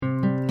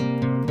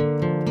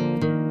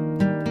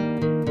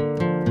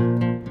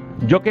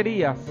Yo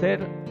quería ser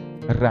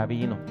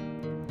rabino.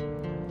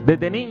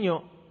 Desde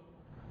niño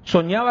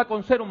soñaba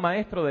con ser un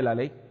maestro de la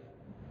ley.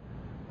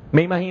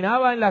 Me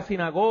imaginaba en la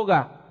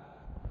sinagoga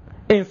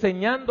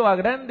enseñando a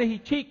grandes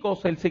y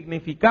chicos el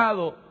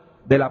significado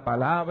de la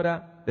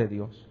palabra de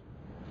Dios.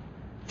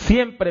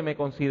 Siempre me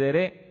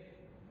consideré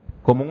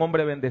como un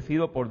hombre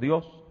bendecido por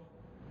Dios.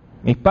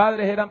 Mis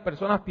padres eran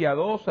personas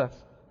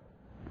piadosas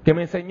que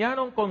me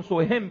enseñaron con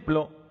su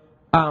ejemplo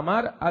a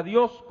amar a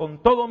Dios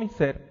con todo mi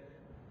ser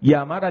y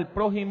a amar al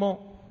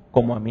prójimo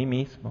como a mí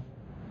mismo.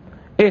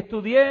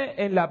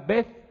 Estudié en la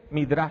Beth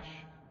Midrash,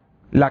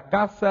 la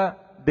casa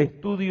de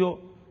estudio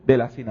de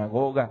la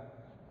sinagoga.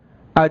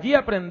 Allí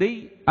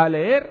aprendí a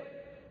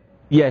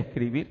leer y a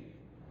escribir.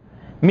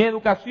 Mi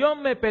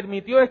educación me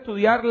permitió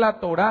estudiar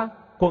la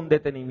Torá con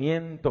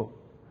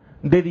detenimiento,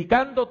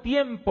 dedicando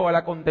tiempo a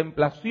la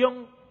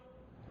contemplación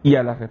y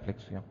a la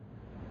reflexión.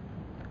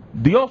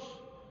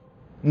 Dios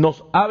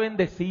nos ha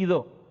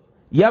bendecido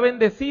y ha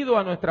bendecido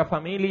a nuestra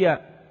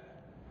familia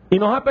y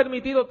nos ha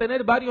permitido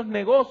tener varios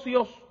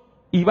negocios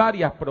y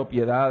varias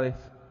propiedades.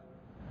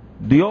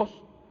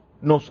 Dios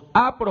nos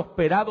ha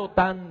prosperado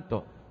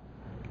tanto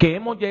que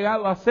hemos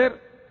llegado a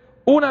ser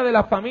una de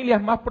las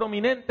familias más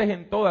prominentes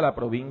en toda la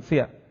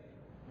provincia.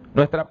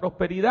 Nuestra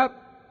prosperidad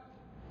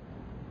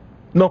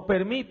nos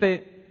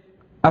permite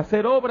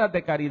hacer obras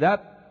de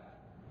caridad,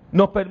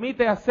 nos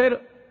permite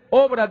hacer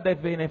obras de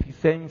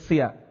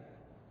beneficencia.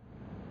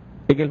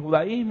 En el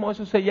judaísmo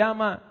eso se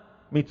llama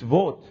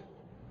mitzvot,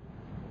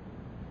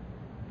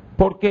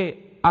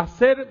 porque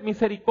hacer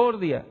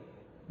misericordia,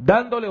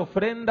 dándole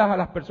ofrendas a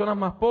las personas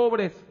más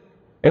pobres,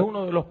 es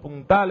uno de los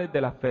puntales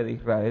de la fe de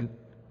Israel.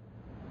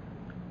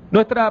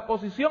 Nuestra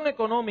posición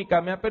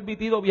económica me ha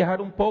permitido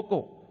viajar un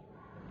poco.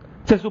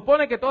 Se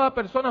supone que toda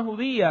persona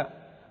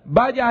judía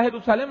vaya a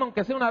Jerusalén,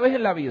 aunque sea una vez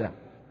en la vida,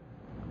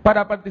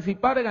 para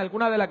participar en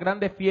alguna de las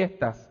grandes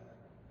fiestas,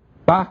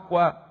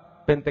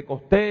 Pascua,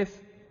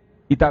 Pentecostés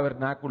y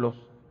tabernáculos.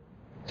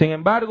 Sin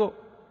embargo,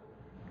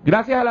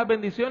 gracias a las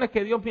bendiciones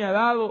que Dios me ha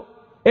dado,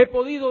 he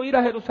podido ir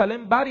a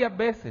Jerusalén varias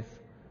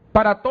veces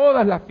para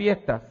todas las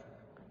fiestas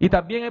y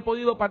también he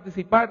podido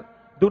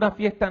participar de una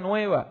fiesta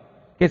nueva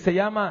que se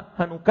llama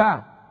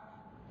Hanukkah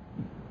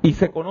y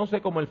se conoce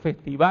como el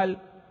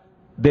Festival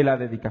de la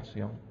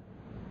Dedicación.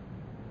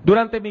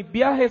 Durante mis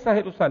viajes a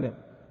Jerusalén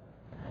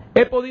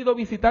he podido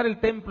visitar el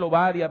templo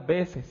varias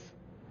veces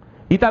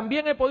y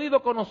también he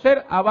podido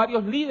conocer a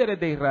varios líderes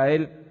de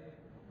Israel,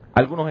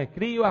 algunos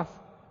escribas,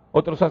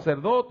 otros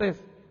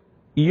sacerdotes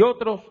y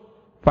otros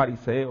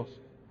fariseos.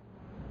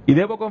 Y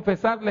debo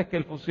confesarles que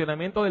el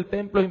funcionamiento del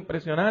templo es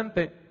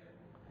impresionante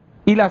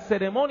y las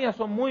ceremonias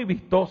son muy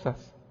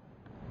vistosas.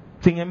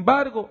 Sin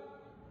embargo,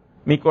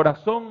 mi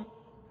corazón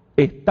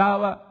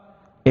estaba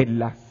en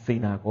la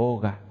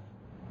sinagoga.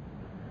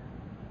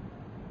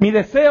 Mi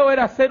deseo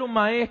era ser un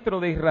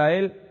maestro de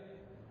Israel.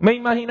 Me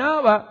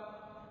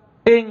imaginaba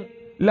en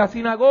la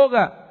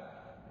sinagoga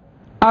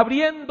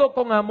abriendo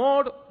con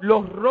amor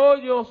los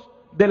rollos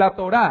de la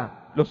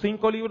Torá, los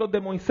 5 libros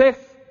de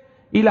Moisés,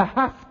 y la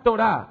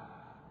Haftorá,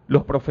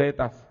 los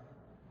profetas,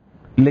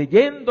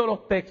 leyendo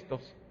los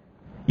textos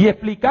y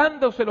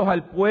explicándoselos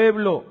al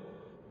pueblo.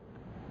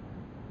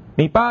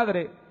 Mi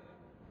padre,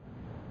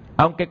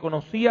 aunque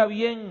conocía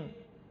bien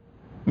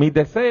mis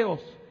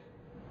deseos,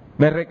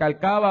 me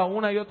recalcaba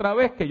una y otra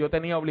vez que yo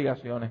tenía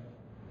obligaciones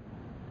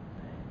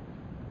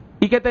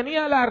y que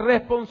tenía la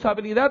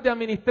responsabilidad de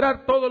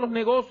administrar todos los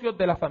negocios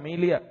de la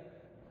familia,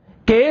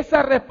 que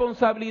esa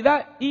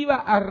responsabilidad iba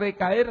a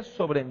recaer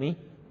sobre mí.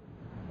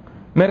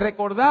 Me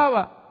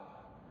recordaba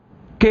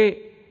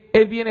que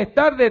el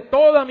bienestar de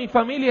toda mi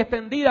familia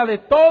extendida, de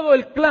todo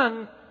el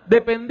clan,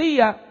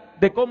 dependía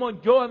de cómo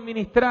yo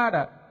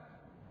administrara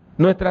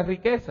nuestras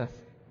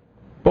riquezas.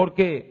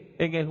 Porque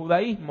en el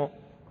judaísmo,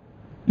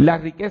 la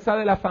riqueza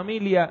de la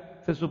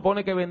familia se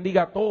supone que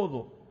bendiga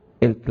todo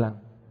el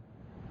clan.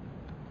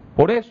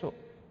 Por eso,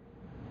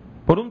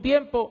 por un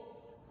tiempo,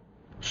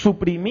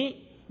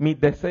 suprimí mis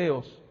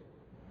deseos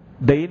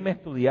de irme a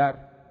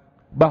estudiar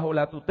bajo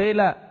la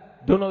tutela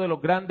de uno de los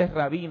grandes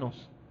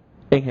rabinos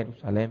en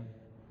Jerusalén.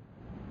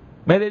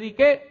 Me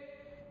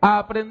dediqué a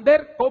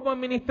aprender cómo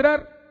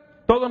administrar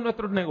todos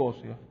nuestros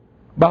negocios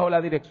bajo la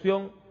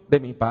dirección de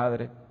mi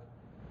padre.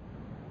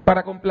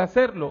 Para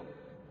complacerlo,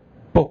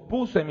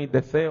 pospuse mis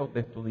deseos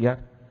de estudiar.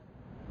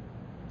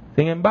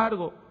 Sin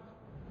embargo,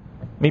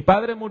 mi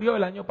padre murió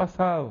el año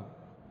pasado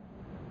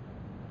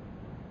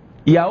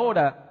y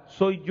ahora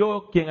soy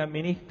yo quien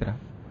administra.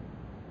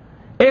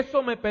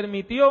 Eso me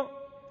permitió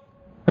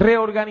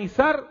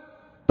reorganizar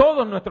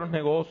todos nuestros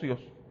negocios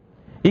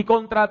y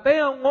contraté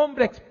a un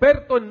hombre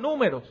experto en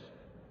números,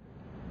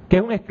 que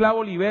es un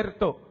esclavo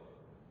liberto,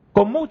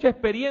 con mucha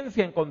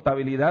experiencia en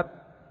contabilidad.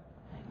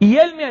 Y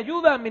él me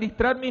ayuda a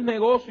administrar mis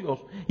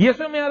negocios y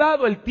eso me ha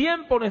dado el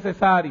tiempo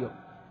necesario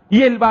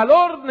y el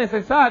valor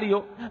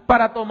necesario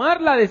para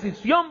tomar la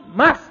decisión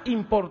más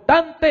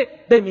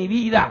importante de mi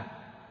vida.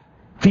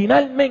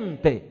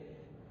 Finalmente,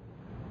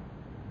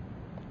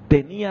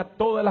 tenía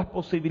todas las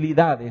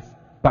posibilidades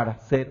para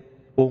ser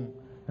un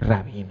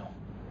rabino.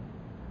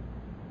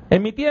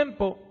 En mi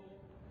tiempo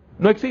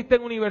no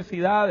existen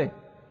universidades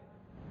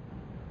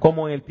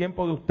como en el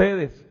tiempo de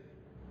ustedes,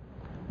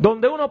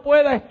 donde uno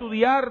pueda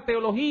estudiar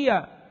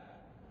teología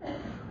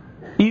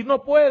y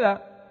no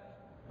pueda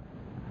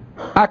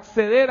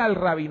acceder al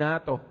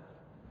rabinato.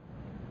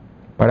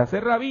 Para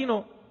ser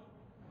rabino,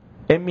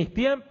 en mis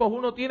tiempos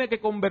uno tiene que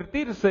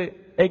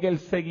convertirse en el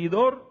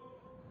seguidor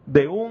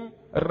de un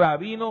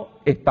rabino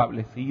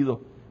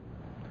establecido.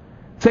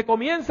 Se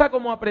comienza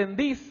como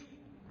aprendiz,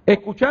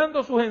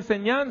 escuchando sus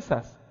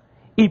enseñanzas,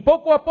 y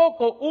poco a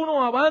poco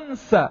uno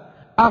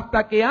avanza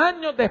hasta que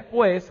años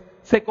después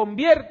se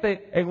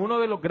convierte en uno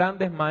de los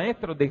grandes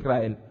maestros de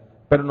Israel.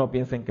 Pero no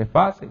piensen que es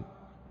fácil.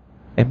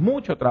 Es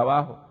mucho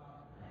trabajo,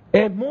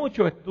 es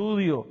mucho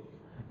estudio,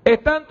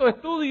 es tanto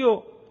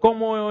estudio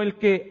como el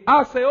que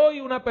hace hoy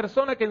una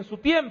persona que en su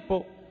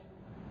tiempo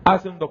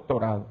hace un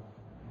doctorado.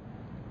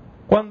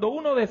 Cuando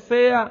uno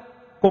desea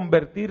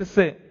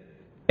convertirse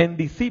en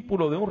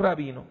discípulo de un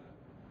rabino,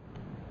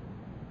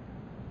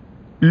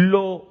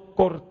 lo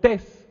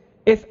cortés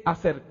es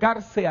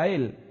acercarse a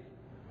él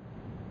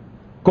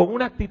con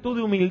una actitud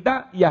de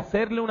humildad y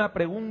hacerle una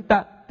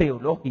pregunta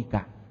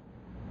teológica.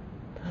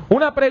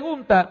 Una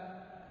pregunta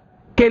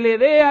que le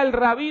dé al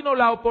rabino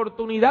la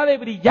oportunidad de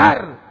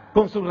brillar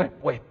con su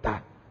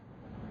respuesta.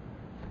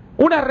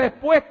 Una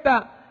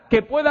respuesta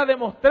que pueda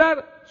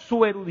demostrar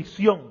su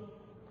erudición,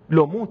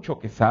 lo mucho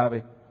que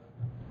sabe.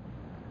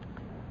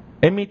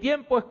 En mi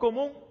tiempo es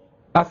común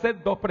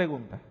hacer dos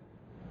preguntas.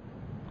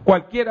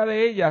 Cualquiera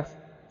de ellas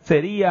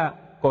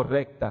sería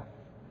correcta.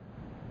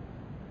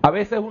 A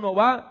veces uno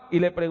va y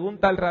le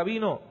pregunta al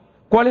rabino,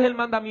 ¿cuál es el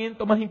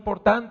mandamiento más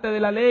importante de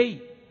la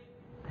ley?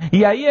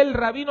 Y ahí el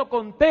rabino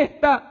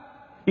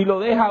contesta y lo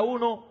deja a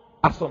uno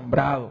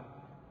asombrado.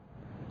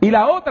 Y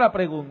la otra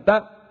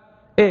pregunta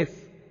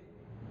es,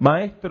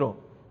 maestro,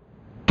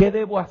 ¿qué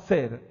debo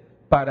hacer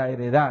para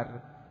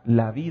heredar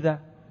la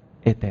vida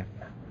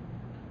eterna?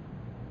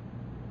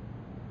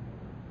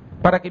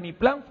 Para que mi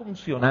plan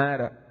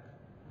funcionara,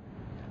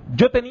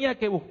 yo tenía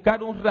que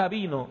buscar un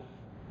rabino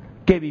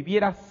que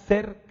viviera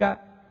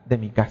cerca de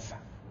mi casa,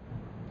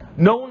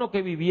 no uno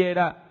que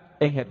viviera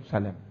en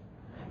Jerusalén.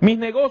 Mis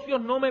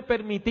negocios no me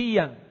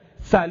permitían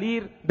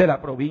salir de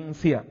la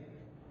provincia.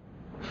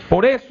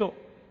 Por eso,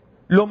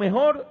 lo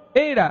mejor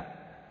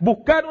era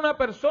buscar una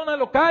persona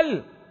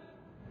local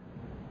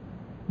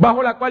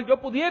bajo la cual yo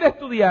pudiera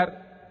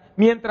estudiar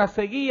mientras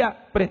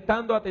seguía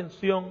prestando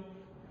atención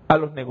a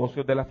los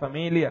negocios de la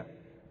familia.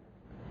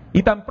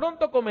 Y tan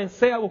pronto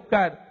comencé a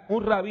buscar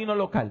un rabino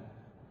local,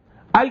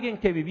 alguien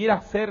que viviera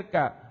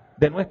cerca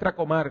de nuestra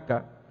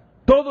comarca,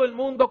 todo el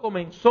mundo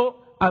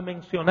comenzó a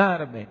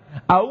mencionarme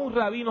a un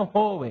rabino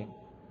joven,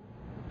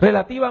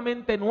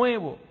 relativamente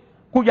nuevo,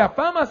 cuya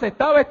fama se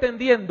estaba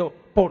extendiendo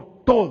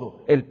por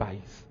todo el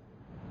país.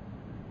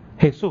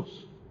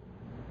 Jesús,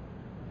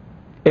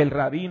 el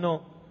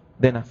rabino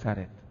de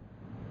Nazaret.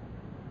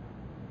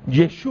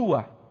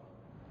 Yeshua,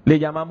 le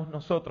llamamos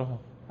nosotros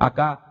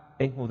acá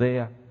en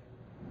Judea.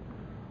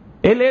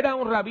 Él era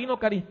un rabino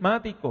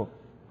carismático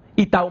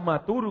y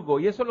taumaturgo,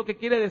 y eso lo que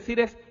quiere decir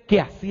es que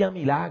hacía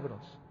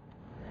milagros.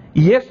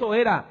 Y eso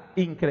era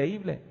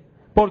increíble,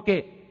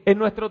 porque en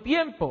nuestro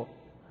tiempo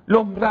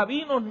los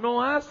rabinos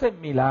no hacen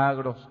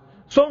milagros.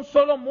 Son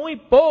solo muy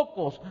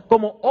pocos,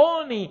 como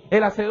Oni,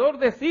 el hacedor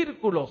de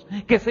círculos,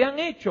 que se han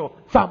hecho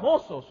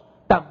famosos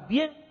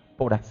también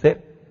por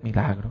hacer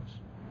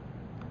milagros.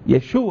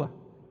 Yeshua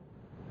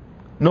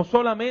no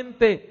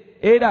solamente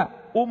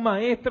era un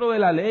maestro de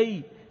la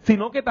ley,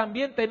 sino que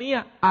también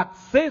tenía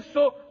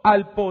acceso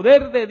al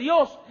poder de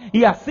Dios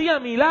y hacía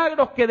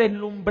milagros que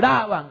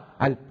deslumbraban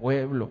al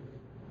pueblo.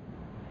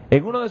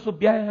 En uno de sus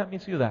viajes a mi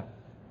ciudad,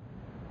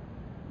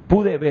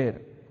 pude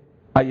ver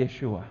a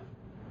Yeshua.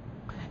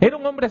 Era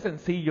un hombre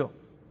sencillo,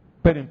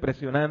 pero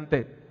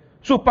impresionante.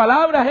 Sus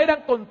palabras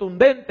eran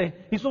contundentes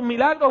y sus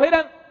milagros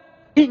eran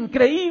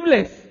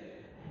increíbles.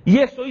 Y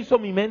eso hizo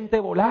mi mente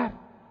volar.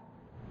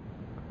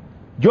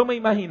 Yo me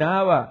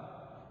imaginaba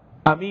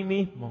a mí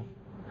mismo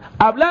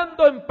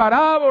hablando en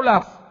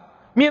parábolas,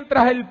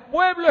 mientras el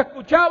pueblo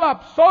escuchaba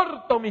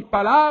absorto mis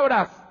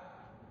palabras.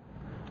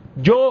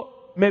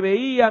 Yo me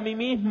veía a mí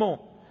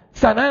mismo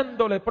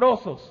sanando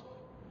leprosos,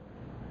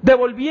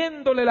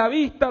 devolviéndole la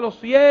vista a los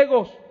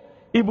ciegos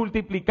y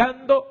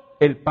multiplicando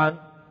el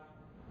pan.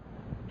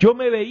 Yo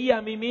me veía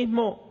a mí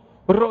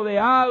mismo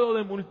rodeado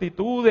de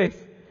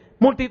multitudes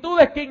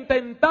que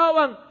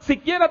intentaban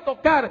siquiera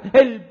tocar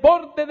el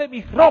borde de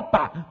mi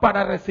ropa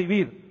para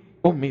recibir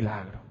un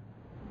milagro.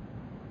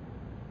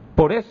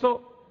 Por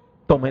eso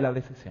tomé la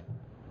decisión.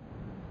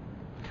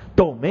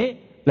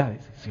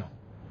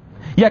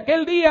 Y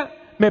aquel día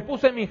me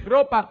puse mi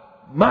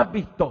ropa más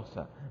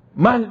vistosa,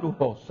 más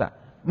lujosa,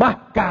 más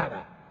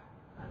cara,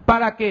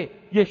 para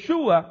que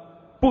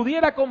Yeshua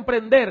pudiera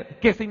comprender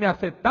que si me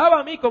aceptaba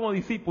a mí como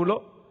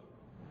discípulo,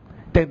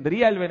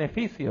 tendría el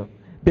beneficio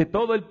de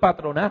todo el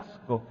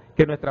patronazgo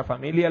que nuestra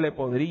familia le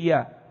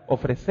podría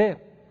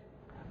ofrecer.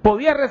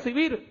 Podía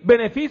recibir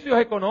beneficios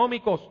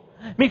económicos.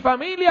 Mi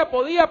familia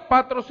podía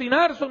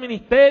patrocinar su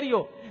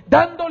ministerio,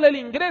 dándole el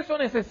ingreso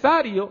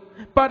necesario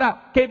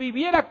para que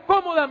viviera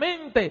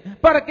cómodamente,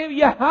 para que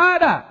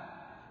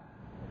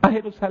viajara a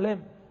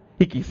Jerusalén.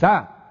 Y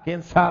quizá,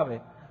 quién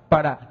sabe,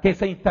 para que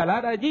se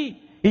instalara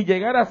allí y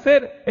llegara a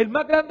ser el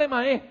más grande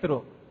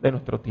maestro de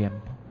nuestro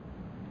tiempo.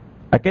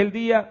 Aquel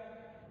día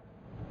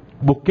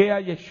busqué a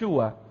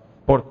Yeshua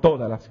por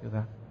toda la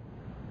ciudad.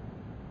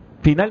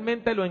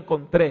 Finalmente lo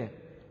encontré.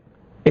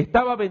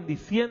 Estaba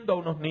bendiciendo a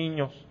unos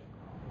niños,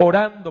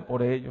 orando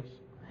por ellos.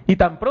 Y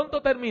tan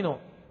pronto terminó,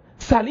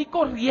 salí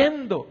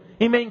corriendo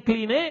y me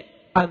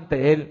incliné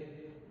ante él.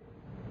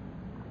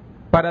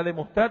 Para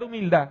demostrar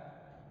humildad,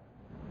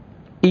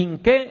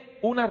 hinqué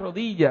una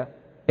rodilla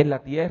en la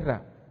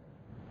tierra.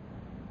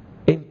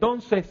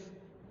 Entonces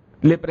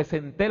le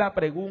presenté la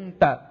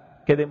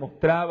pregunta que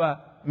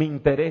demostraba mi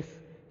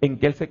interés en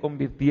que él se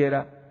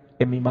convirtiera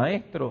en mi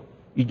maestro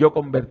y yo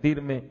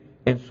convertirme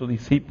en su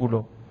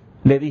discípulo.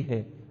 Le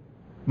dije: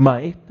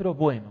 maestro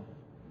bueno,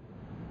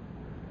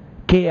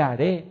 ¿qué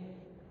haré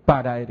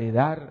para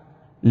heredar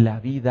la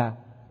vida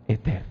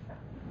eterna?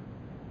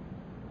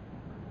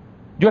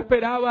 Yo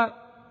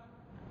esperaba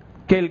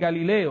que el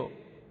Galileo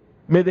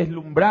me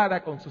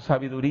deslumbrara con su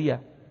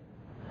sabiduría.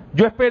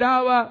 Yo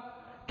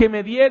esperaba que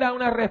me diera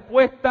una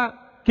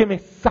respuesta que me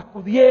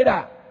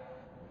sacudiera.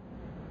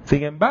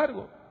 Sin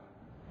embargo,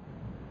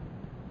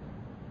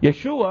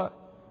 Yeshua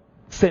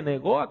se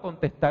negó a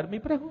contestar mi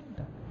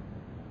pregunta.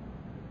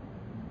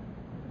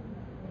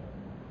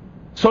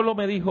 Solo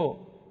me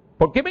dijo: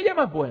 ¿por qué me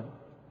llamas bueno?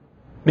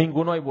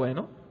 Ninguno hay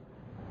bueno,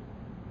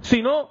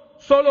 sino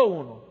solo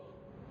uno,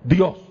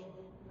 Dios.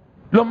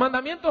 Los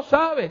mandamientos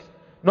sabes: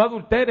 no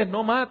adulteres,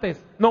 no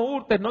mates, no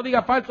hurtes, no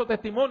digas falso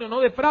testimonio, no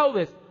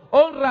defraudes,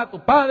 honra a tu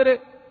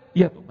padre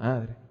y a tu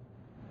madre.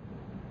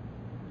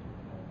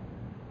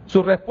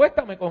 Su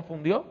respuesta me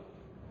confundió.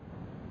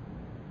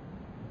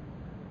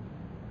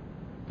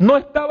 No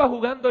estaba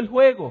jugando el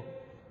juego.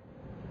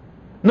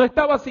 No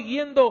estaba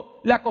siguiendo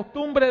la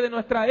costumbre de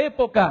nuestra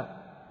época.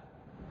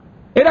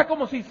 Era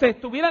como si se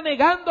estuviera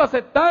negando a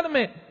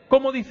aceptarme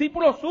como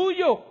discípulo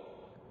suyo.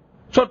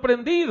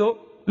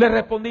 Sorprendido, le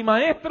respondí: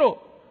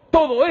 maestro,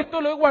 todo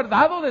esto lo he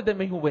guardado desde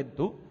mi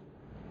juventud.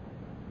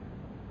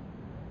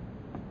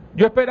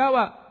 Yo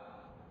esperaba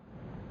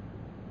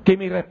que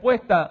mi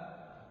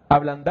respuesta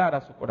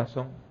ablandara su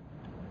corazón,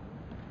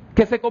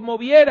 que se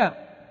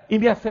conmoviera y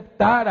me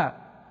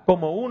aceptara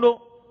como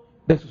uno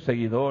de sus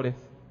seguidores.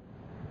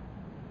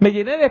 Me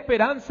llené de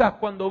esperanzas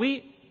cuando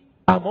vi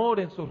amor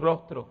en su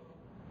rostro,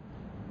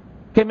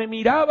 que me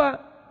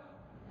miraba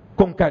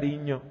con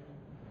cariño,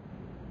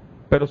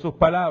 pero sus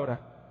palabras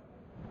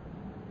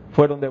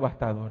fueron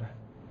devastadoras.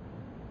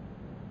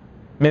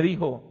 Me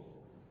dijo: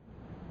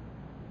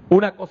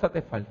 una cosa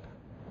te falta.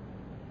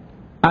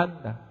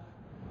 Anda,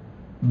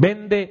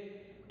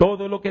 vende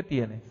todo lo que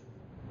tienes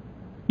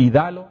y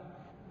dalo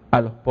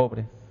a los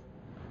pobres,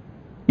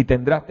 y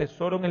tendrás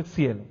tesoro en el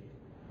cielo.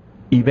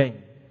 Y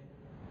ven,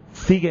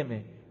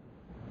 sígueme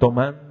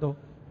tomando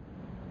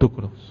tu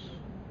cruz.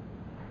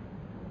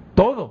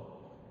 Todo,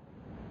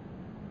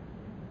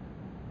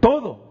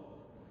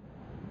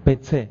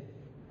 pensé,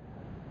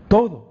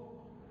 todo.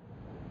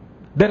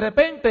 De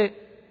repente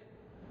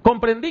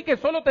comprendí que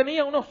solo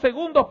tenía unos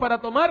segundos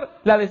para tomar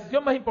la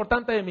decisión más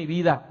importante de mi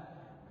vida.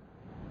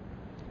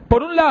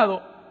 Por un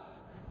lado,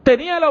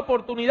 tenía la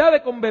oportunidad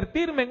de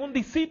convertirme en un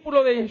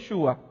discípulo de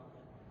Yeshua,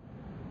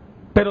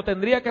 pero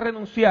tendría que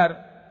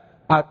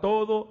renunciar a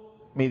todo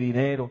mi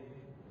dinero.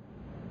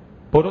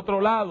 Por otro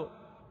lado,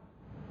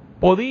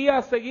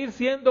 podía seguir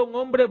siendo un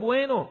hombre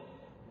bueno,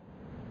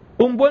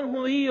 un buen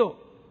judío,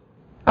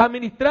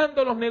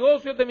 administrando los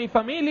negocios de mi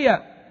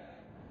familia,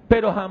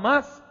 pero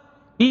jamás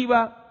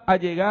iba a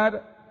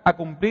llegar a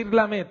cumplir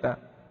la meta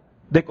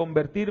de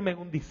convertirme en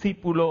un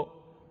discípulo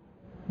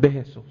de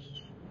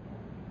Jesús.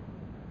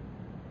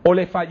 O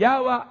le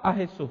fallaba a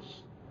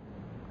Jesús,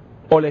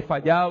 o le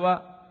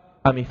fallaba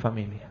a mi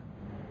familia.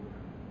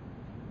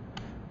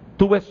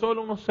 Tuve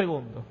solo unos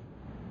segundos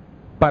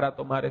para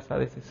tomar esa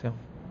decisión.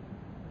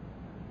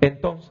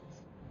 Entonces,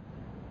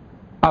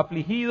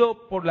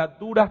 afligido por las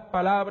duras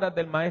palabras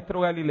del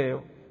maestro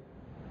Galileo,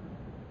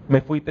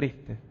 me fui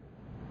triste,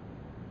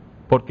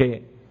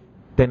 porque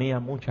tenía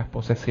muchas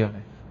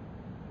posesiones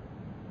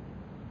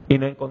y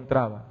no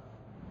encontraba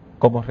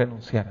cómo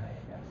renunciar a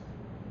ellas.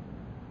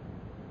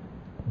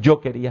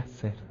 Yo quería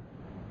ser.